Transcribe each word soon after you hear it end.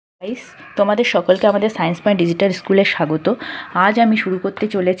Guys, তোমাদের সকলকে আমাদের সায়েন্স পয়েন্ট ডিজিটাল স্কুলে স্বাগত। আজ আমি শুরু করতে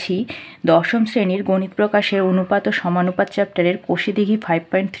চলেছি দশম শ্রেণীর গণিত প্রকাশের অনুপাত ও সমানুপাত চ্যাপ্টারের কোষে দিঘি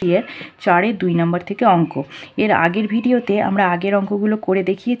 5.3 এর 4-এর 2 নম্বর থেকে অঙ্ক। এর আগের ভিডিওতে আমরা আগের অঙ্কগুলো করে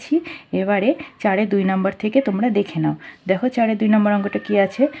দেখিয়েছি। এবারে 4-এর 2 নম্বর থেকে তোমরা দেখে নাও। দেখো 4-এর 2 নম্বর অঙ্কটা কি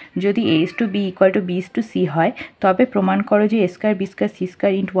আছে, যদি a/b = b/c হয় তবে প্রমাণ করো যে a² b² c²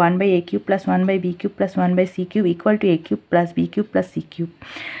 × 1/a³ + 1/b³ + 1/c³ = a³ + b³ + c³।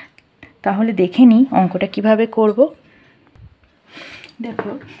 তাহলে দেখে নিই অঙ্কটা কিভাবে করব।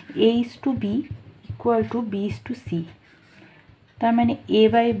 দেখো a/b = b/c, তার মানে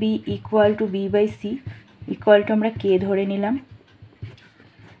a/b = b/c = আমরা k ধরে নিলাম,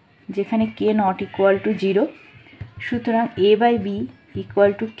 যেখানে k ≠ 0। সুতরাং a/b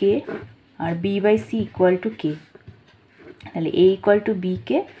 = k আর b/c = k। তাহলে a = bk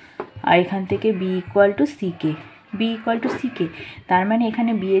আর এখান থেকে b = ck। b = ck, তার মানে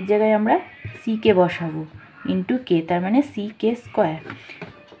এখানে b এর জায়গায় আমরা ck বসাবো ইন্টু k, তার মানে ck²।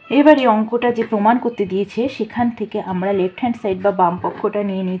 এবার এই অঙ্কটা যে প্রমাণ করতে দিয়েছে সেখান থেকে আমরা লেফট হ্যান্ড সাইড বা বাম পক্ষটা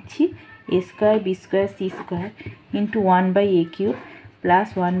নিয়ে নিচ্ছি। a² b² c² × 1/a³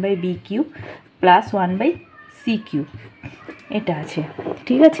 + 1/b³ + 1/c³ এটা আছে,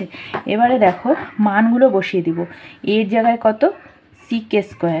 ঠিক আছে। এবারে দেখো মানগুলো বসিয়ে দিব। এর জায়গায় কত,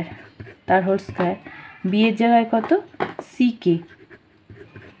 ck² তার হোল স্কয়ার, b এর জায়গায় কত, ck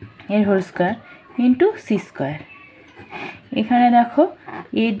এর হোল স্কয়ার ইন্টু c²। এখানে দেখো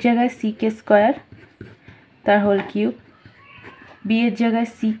এর জায়গায় ck² তার হোল কিউব, b এর জায়গায়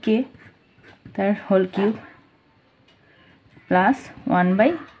ck তার হোল কিউব প্লাস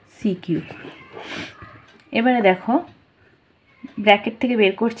 1/c³। এবারে দেখো ব্র্যাকেট থেকে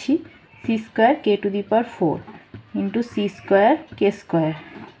বের করছি c² k⁴ into c² k²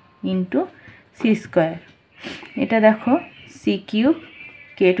 into c²। এটা দেখো c³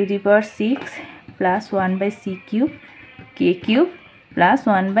 k⁶ plus 1/c³ k³ plus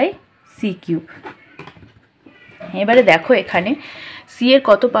 1/c³। এবারে দেখো এখানে c এর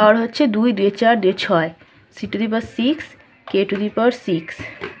কত পাওয়ার হচ্ছে, 2 2 4 2 6, c⁶ k⁶।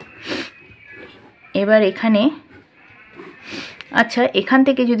 এবার এখানে আচ্ছা, এখান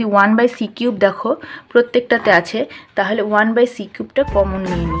থেকে যদি 1/c³ দেখো প্রত্যেকটাতে আছে, তাহলে 1/c³ কমন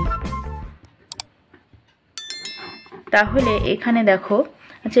নিয়ে নিই। তাহলে এখানে দেখো,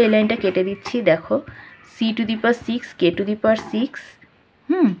 আচ্ছা এই লাইনটা কেটে দিচ্ছি। দেখো c⁶ k⁶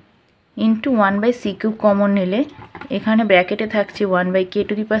 into 1/c³ common নিলে এখানে ব্র্যাকেটে থাকছে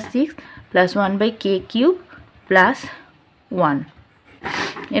 1/k⁶ প্লাস 1/k³ প্লাস 1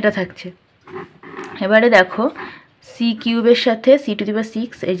 এটা থাকছে। এবারে দেখো c³ সাথে c⁶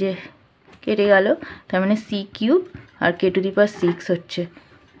 এই যে কেটে গেল, তার মানে c³ আর k⁶ হচ্ছে।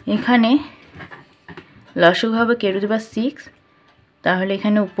 এখানে লসাগু হবে k⁶, তাহলে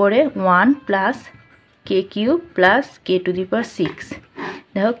এখানে উপরে 1 প্লাস k³ প্লাস k⁶।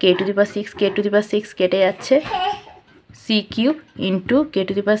 দেখো k⁶ কেটে যাচ্ছে, c³ into k⁶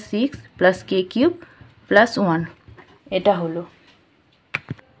 plus k³ plus 1 এটা হলো।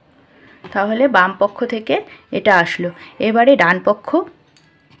 তাহলে বাম পক্ষ থেকে এটা আসলো। এবারে ডান পক্ষ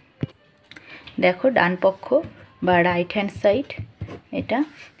দেখো, ডান পক্ষ বা রাইট হ্যান্ড সাইড এটা,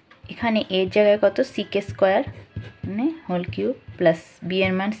 এখানে এর জায়গায় কত, ck² মানে হোল কিউব প্লাস b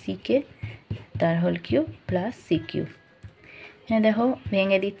এর মান ck তার হোল কিউব প্লাস c³। হ্যাঁ দেখো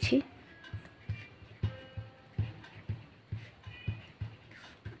ভেঙে দিচ্ছি,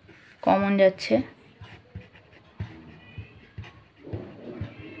 কমন যাচ্ছে।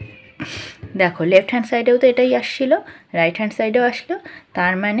 দেখো লেফট হ্যান্ড সাইডেও তো এটাই আসছিল, রাইট হ্যান্ড সাইডেও আসলো,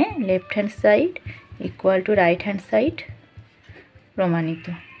 তার মানে left hand side = right hand side প্রমাণিত।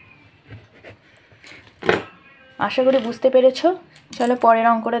 আশা করি বুঝতে পেরেছো। চলো পরের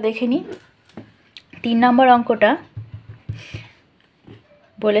অঙ্কটা দেখে নিই। 3 নম্বর অঙ্কটা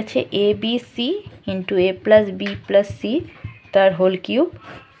বলেছে abc × a + b + c তার whole cube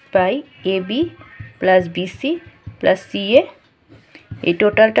by ab + bc + ca এই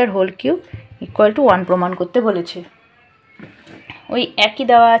টোটালটার হোল কিউব = 1 প্রমাণ করতে বলেছে। ওই একই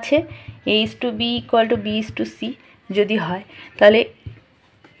দেওয়া আছে a/b = b/c যদি হয়, তাহলে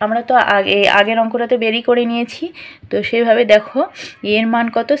আমরা তো আগের অঙ্কটাতে বেরই করে নিয়েছি। তো সেইভাবে দেখো a এর মান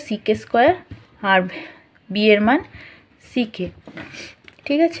কত, ck² আর b এর মান ck,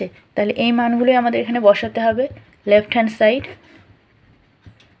 ঠিক আছে। তাহলে এই মানগুলোই আমাদের এখানে বসাতে হবে লেফট হ্যান্ড সাইড।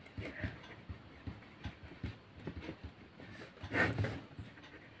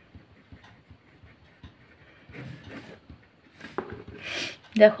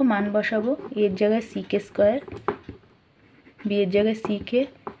 দেখো মান বসাবো, এর জায়গায় ck², b এর জায়গায় ck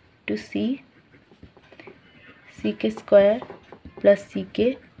two c, ck² plus ck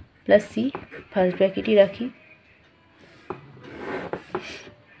plus C, first ব্র্যাকেটই রাখি,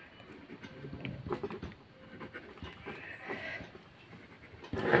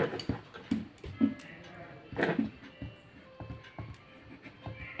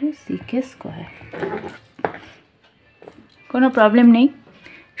 সিকে স্কোয়ার। কোনো প্রবলেম নেই,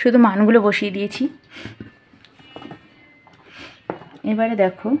 শুধু মানগুলো বসিয়ে দিয়েছি। এবারে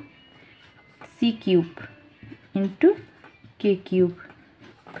দেখো C cube into K cube,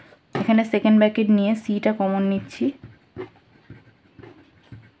 এখানে সেকেন্ড ব্র্যাকেট নিয়ে সিটা কমন নিচ্ছি,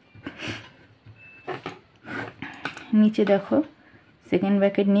 নিচে দেখো সেকেন্ড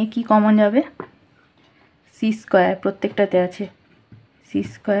ব্র্যাকেট নিয়ে কি কমন যাবে, সি স্কোয়ার, প্রত্যেকটাতে আছে সি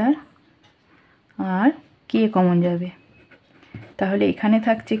স্কোয়ার, আর কে কমন যাবে, তাহলে এখানে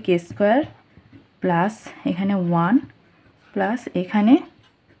থাকছে কে স্কোয়ার প্লাস এখানে 1 প্লাস এখানে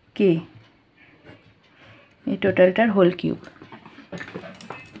কে, এই টোটালটার হোল কিউব।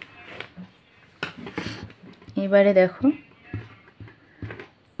 এবারে দেখো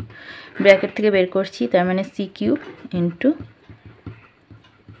ব্র্যাকেট থেকে বের করছি, তার মানে সি কিউব ইন্টু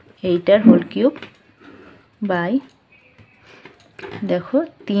এইটার হোল কিউব বাই দেখো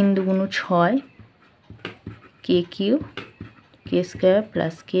 3 2 6 কে কিউব কে স্কোয়ার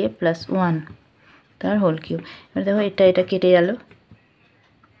প্লাস কে প্লাস 1 তার হোল কিউব। এবার দেখো এটা কেটে গেল,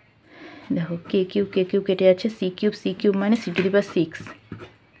 দেখো কে কিউব কেটে যাচ্ছে, সি কিউব মানে সি টু দি পাওয়ার 6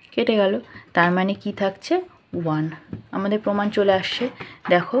 কেটে গেল, তার মানে কি থাকছে 1। আমাদের প্রমাণ চলে আসছে,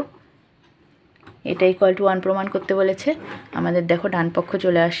 দেখো এটা ইকুয়াল টু 1 প্রমাণ করতে বলেছে আমাদের, দেখো ডান পক্ষ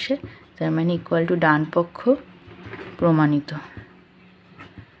চলে আসছে, তার মানে ইকুয়াল টু ডান পক্ষ প্রমাণিত।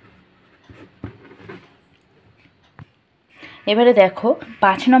 এবারে দেখো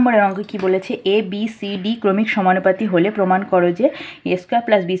 5 নম্বরের অঙ্ক কি বলেছে, এ বি সি ডি ক্রমিক সমানুপাতি হলে প্রমাণ করো যে এ square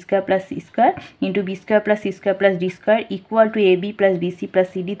plus B square plus C square into B square plus C square plus D square equal to A B plus B C plus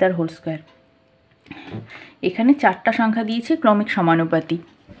C D তার হোল স্কোয়ার। এখানে 4টা সংখ্যা দিয়েছে ক্রমিক সমানুপাতি,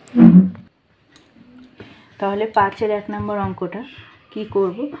 তাহলে 5-এর 1 নম্বর অঙ্কটা কি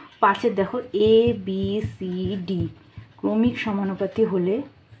করব, 5-এর দেখো এ বি সি ডি ক্রমিক সমানুপাতি হলে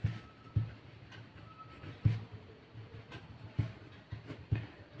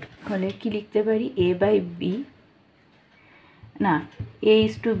কি লিখতে পারি, এ বাই বি, না এ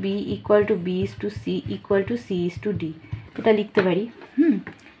is two B equal to B is two C equal to C is two D, এটা লিখতে পারি।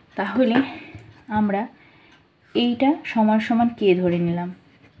 তাহলে আমরা এইটা সমান সমান কে ধরে নিলাম,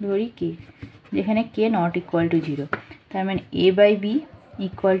 ধরি কে, যেখানে কে নট ইকুয়াল টু 0, তার মানে এ by B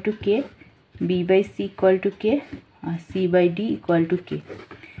equal to K, B by C equal to K, R C by D equal to কে।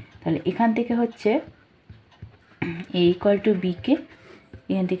 তাহলে এখান থেকে হচ্ছে এ ইকুয়াল টু বি কে,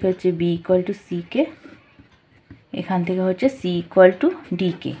 এখান থেকে হচ্ছে B equal to C K, এখান থেকে হচ্ছে সি ইকুয়াল টু ডি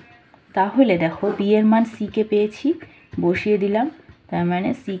কে। তাহলে দেখো বি এর মান সি কে পেয়েছি, বসিয়ে দিলাম, তার মানে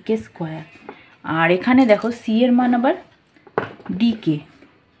সি কে স্কোয়ার, আর এখানে দেখো সি এর মান আবার ডি কে,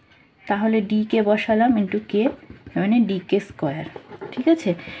 তাহলে ডি কে বসালাম ইন্টু কে, তার মানে ডি কে স্কোয়ার। ঠিক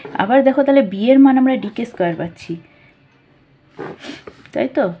আছে, আবার দেখো তাহলে বি এর মান আমরা ডি কে স্কোয়ার পাচ্ছি, তাই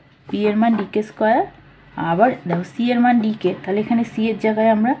তো, বি এর মান ডি কে স্কোয়ার, আবার দেখো সি এর মান ডি কে, তাহলে এখানে সি এর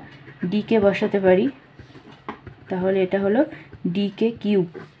জায়গায় আমরা ডি কে বসাতে পারি, তাহলে এটা হলো ডি কে কিউব,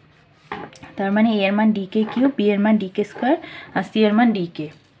 তার মানে এ এর মান ডি কে কিউব, বি এর মান ডি কে স্কোয়ার, আর সি এর মান ডি কে।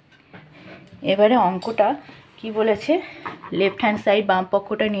 এবারে অঙ্কটা কি বলেছে, লেফট হ্যান্ড সাইড বাম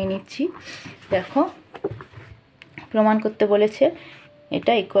পক্ষটা নিয়ে নিচ্ছি, দেখো প্রমাণ করতে বলেছে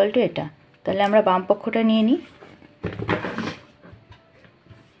এটা ইকুয়াল টু এটা, তাহলে আমরা বাম পক্ষটা নিয়ে নিই,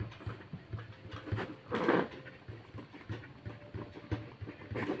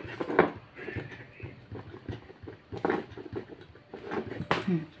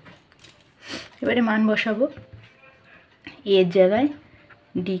 এবারে মান বসাবো, এর জায়গায়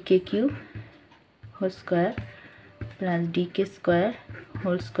D K cube whole square plus D কে square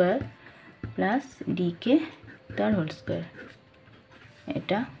whole square plus D কে তার হোল স্কোয়ার,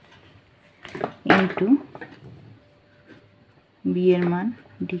 এটা ইন্টু বি এর মান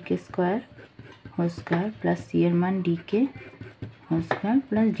ডি কে square whole square plus C এর মান D K whole square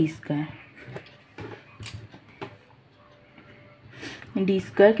plus D square, d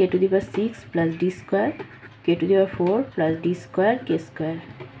square k to the power 6 plus d square k to the power 4 plus d square k square,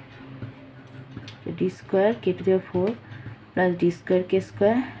 d square k to the power 4 plus d square k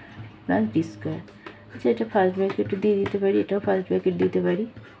square plus d square। আচ্ছা, এটা first bracket দিয়ে দিতে পারি, এটাও first bracket দিতে পারি,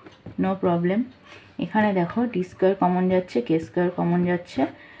 no problem. এখানে দেখো ডি স্কোয়ার কমন যাচ্ছে, কে স্কোয়ার কমন যাচ্ছে,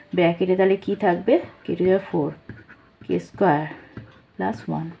 ব্র্যাকেটে তাহলে কি থাকবে, কে to the power 4 K square plus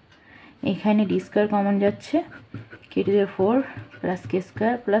 1, এখানে ডি স্কোয়ার কমন যাচ্ছে, কে to the power 4 plus K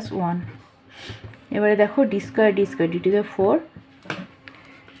square plus 1। এবারে দেখো D square D to the পাওয়ার 4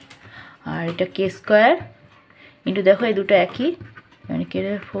 আর এটা কে স্কোয়ার ইন্টু দেখো এই দুটো একই, মানে কে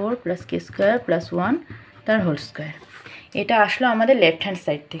 4 প্লাস কে স্কোয়ার প্লাস 1 তার হোল স্কোয়ার। এটা আসলো আমাদের লেফট হ্যান্ড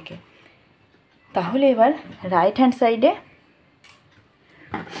সাইড থেকে। তাহলে এবার রাইট হ্যান্ড সাইডে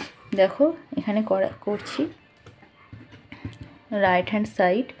দেখো এখানে করছি right hand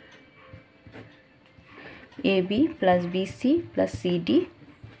side A B plus BC plus CD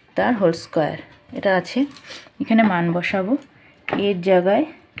তার হোল স্কোয়ার এটা আছে। এখানে মান বসাবো, এর জায়গায়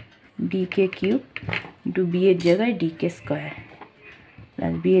ডিকে কিউব ইন্টু বি এর জায়গায় ডিকে স্কোয়ার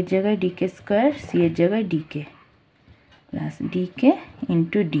প্লাস বি এর জায়গায় ডিকে স্কোয়ার, সি এর জায়গায় decay plus decay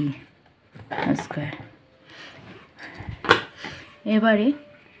into D square. এবারে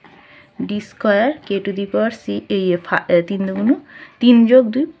D square K to the power C, এই 3 দুগুণ 3 যোগ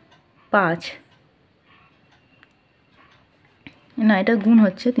 2 5, না এটা গুণ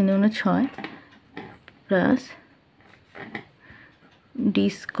হচ্ছে 3 দুগুণ 6 plus D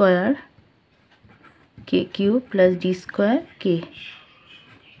square K cube plus D square কে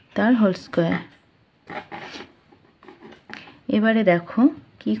তার হোল স্কোয়ার। এবারে দেখো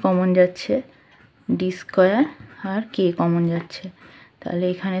কি কমন যাচ্ছে, ডি স্কোয়ার আর কে কমন যাচ্ছে, তাহলে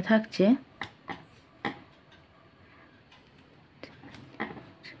এখানে থাকছে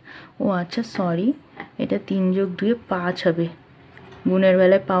ও আচ্ছা সরি, এটা 3 যোগ 2 5 হবে, গুণের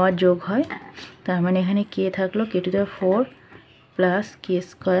বেলায় পাওয়ার যোগ হয়, তার মানে এখানে কে থাকলো কে to the power 4 plus K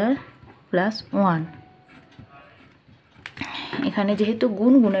square plus 1। এখানে যেহেতু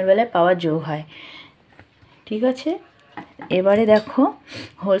গুণের বেলায় পাওয়ার যোগ হয়, ঠিক আছে। এবারে দেখো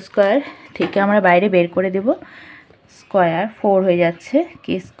হোল স্কোয়ার থেকে আমরা বাইরে বের করে দেব, স্কোয়ার 4 হয়ে যাচ্ছে,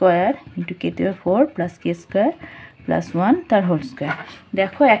 কে square into k to the power 4 plus K square plus 1 তার হোল স্কোয়ার।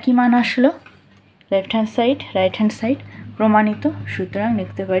 দেখো একই মান আসলো left hand side right hand side প্রমাণিত। সুতরাং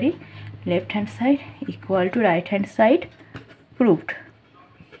লিখতে পারি left hand side equal to right hand side proved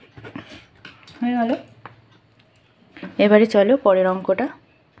হয়ে গেল। এবারে চলো পরের অঙ্কটা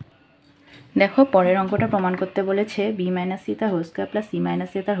দেখো। পরের অঙ্কটা প্রমাণ করতে বলেছে বি মাইনাস সি তার whole square plus C minus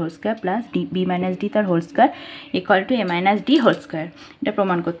C তার whole square plus B minus D তার whole square equal to A minus D whole square, এটা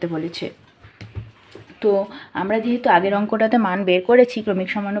প্রমাণ করতে বলেছে। তো আমরা যেহেতু আগের অঙ্কটাতে মান বের করেছি ক্রমিক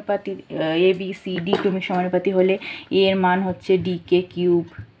সমানুপাতি, এ বি সি ডি ক্রমিক সমানুপাতি হলে এ এর মান হচ্ছে ডিকে কিউব,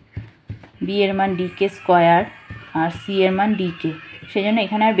 বি এর মান ডিকে স্কোয়ার আর সি এর মান ডিকে, সেই জন্য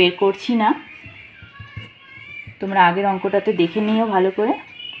এখানে আর বের করছি না, তোমরা আগের অঙ্কটাতে দেখে নিও ভালো করে।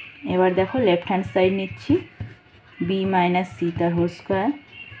 এবার দেখো লেফট হ্যান্ড সাইড নিচ্ছি, বি মাইনাস সি তার whole square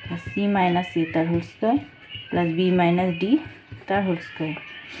plus C minus C তার whole square plus B minus D তার হোল স্কোয়ার,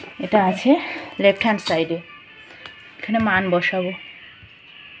 এটা আছে লেফট হ্যান্ড সাইডে। এখানে মান বসাবো,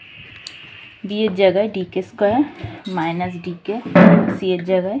 বি এর জায়গায় decay square minus decay, C এর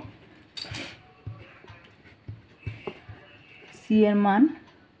জায়গায় সি এর মান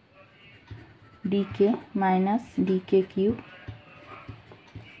decay minus decay cube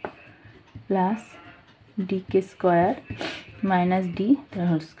plus decay square minus D তার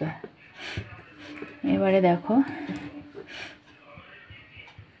হোল স্কোয়ার। এবারে দেখো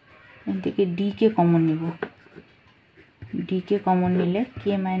এখান থেকে ডিকে কমন নিব, ডিকে কমন নিলে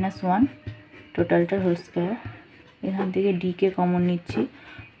কে মাইনাস 1 টোটালটার হোল স্কোয়ার, এখান থেকে ডিকে কমন নিচ্ছি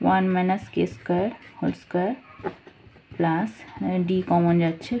 1 মাইনাস কে square whole square plus D common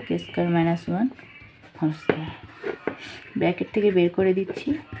যাচ্ছে কে square minus 1 whole square, bracket থেকে বের করে দিচ্ছি।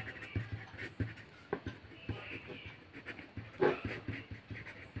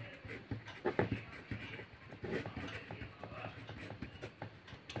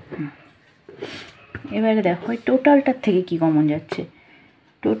 এবারে দেখো এই টোটালটার থেকে কি কমন যাচ্ছে,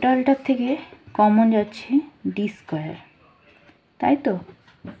 টোটালটার থেকে কমন যাচ্ছে ডি স্কোয়ার, তাই তো।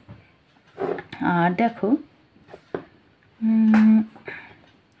 আর দেখো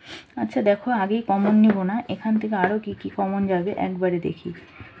আচ্ছা দেখো আগেই কমন নিব না, এখান থেকে আরও কি কি কমন যাবে একবারে দেখি।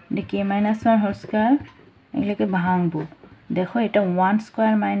 এটা কে মাইনাস 1 হোল স্কোয়ার, এগুলোকে ভাঙবো, দেখো এটা 1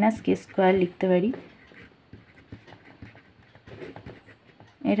 স্কোয়ার মাইনাস কে স্কোয়ার লিখতে পারি,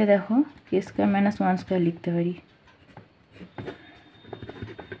 এটা দেখো কে স্কোয়ার মাইনাস 1 স্কোয়ার লিখতে পারি।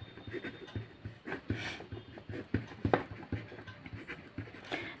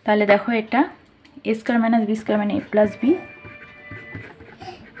 তাহলে দেখো এটা এ স্কোয়ার মাইনাস বি স্কোয়ার মানে এ প্লাস বি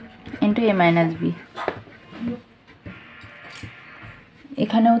ইন্টু এ মাইনাস বি,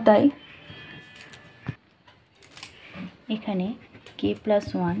 এখানেও তাই, এখানে k plus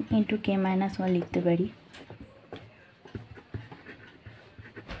 1 into k minus 1 লিখতে পারি,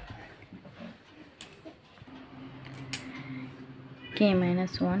 কে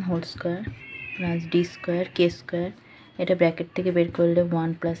minus 1 whole square plus D square কে স্কোয়ার, এটা ব্র্যাকেট থেকে বের করলে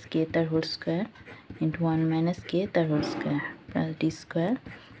 1 প্লাস কে তার হোল স্কোয়ার ইন্টু 1 মাইনাস কে তার whole square plus D square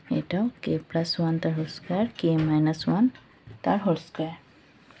এটাও কে প্লাস ওয়ান তার হোল স্কোয়ার কে মাইনাস ওয়ান তার হোল স্কোয়ার।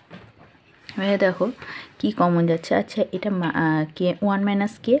 এবারে দেখো কি কমন যাচ্ছে। আচ্ছা এটা কে ওয়ান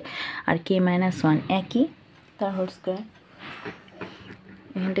মাইনাস কে আর কে মাইনাস ওয়ান একই, তার হোল স্কোয়ার।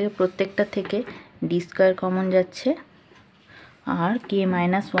 এখান থেকে প্রত্যেকটা থেকে ডি স্কোয়ার কমন যাচ্ছে আর কে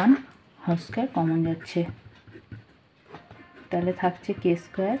minus one whole square common যাচ্ছে। তাহলে থাকছে কে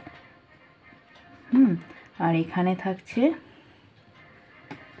স্কোয়ার, আর এখানে থাকছে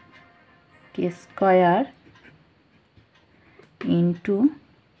কে স্কোয়ার ইন্টু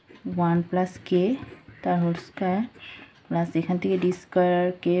ওয়ান প্লাস কে তার হোল স্কোয়ার প্লাস এখান থেকে ডি স্কোয়ার আর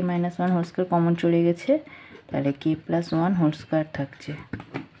কে minus one whole square common চলে গেছে, তাহলে k plus one whole square থাকছে।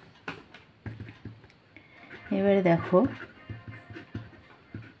 এবারে দেখো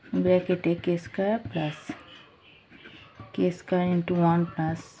ব্র্যাকেটে কে স্কোয়ার প্লাস কে square into one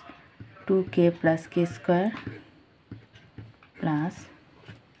plus two k plus কে স্কোয়ার প্লাস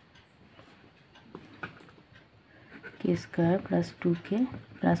কে square plus two k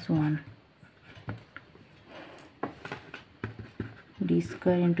plus one D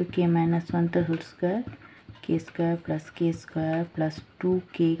square into k minus one তার whole square K square plus two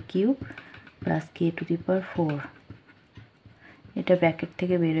K cube plus K to the পাওয়ার 4। এটা bracket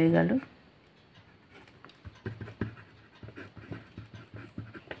থেকে বেরোয় গেল।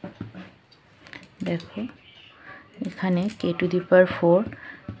 দেখো এখানে কে to the power 4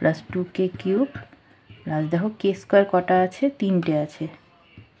 plus two K cube plus দেখো কে square কটা আছে, তিনটে আছে,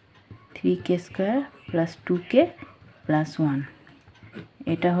 থ্রি কে square plus two k plus one.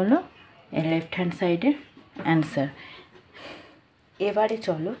 এটা হলো লেফট হ্যান্ড সাইডের অ্যান্সার। এবারে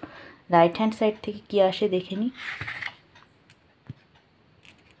চলো রাইট হ্যান্ড সাইড থেকে কি আসে দেখে নিই।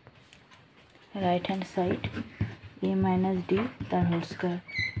 রাইট হ্যান্ড সাইড এ মাইনাস ডি তার হোল স্কোয়ার,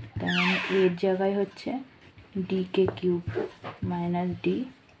 তার মানে এর জায়গায় হচ্ছে D K cube minus D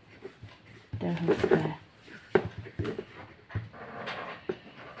তার হোল স্কোয়ার,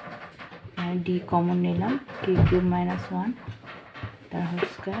 ডি কমন নিলাম কে কিউব মাইনাস ওয়ান তার হোল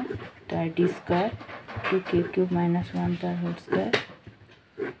স্কোয়ার তার D square two K cube minus one তার হোল স্কোয়ার।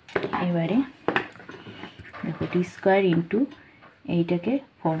 এবারে দেখো ডি স্কোয়ার ইন্টু এইটাকে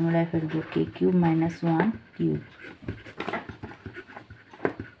ফর্মুলায় ফেলবো K cube minus one cube,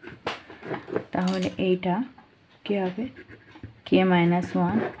 তাহলে এইটা কি হবে কে minus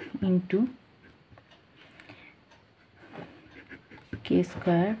one into k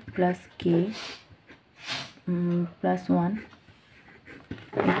square plus k plus one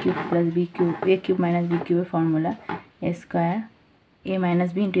এ কিউব প্লাস বি কিউব, এ কিউব মাইনাস বি কিউবের formula A square A minus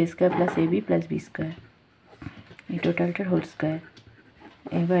B into A square plus A B plus B square, এই টোটালটার whole square.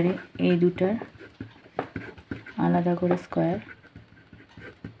 এবারে এই দুটার আলাদা করে square,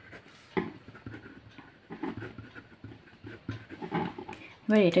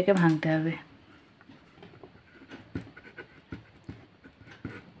 এবার এটাকে ভাঙতে হবে।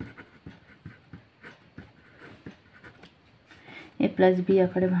 এ প্লাস বি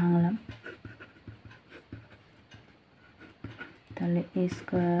আকারে ভাঙলাম, তাহলে এ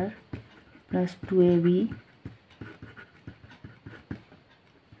square plus two A B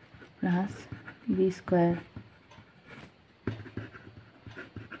plus B square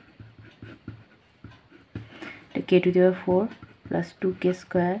K to the power 4 plus two K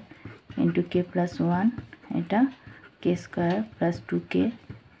square into k plus one, এটা কে square plus two k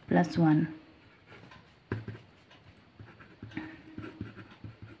plus one,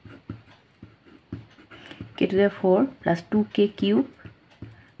 K to the power 4 plus two K cube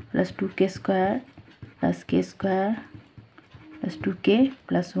plus two K square plus K square plus two k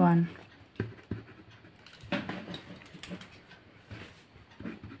plus one,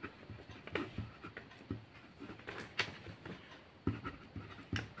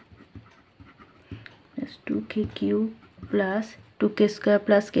 to के cube plus two के square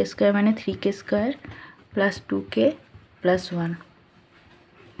plus के square माने three के square plus two के plus one.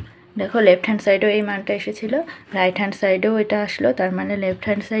 देखो left hand साइडो এই মানটা এসেছিল, রাইট হ্যান্ড সাইডেও এটা আসলো, তার মানে left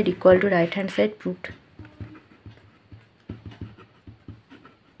hand side equal to right hand side proved.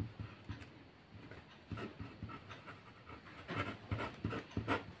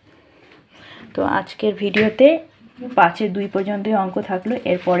 তো আজকের ভিডিওতে 5-এর 2 পর্যন্তই অঙ্ক থাকলো।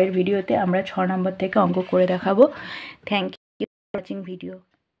 এর পরের ভিডিওতে আমরা 6 নম্বর থেকে অঙ্ক করে দেখাবো। Thank you for watching video.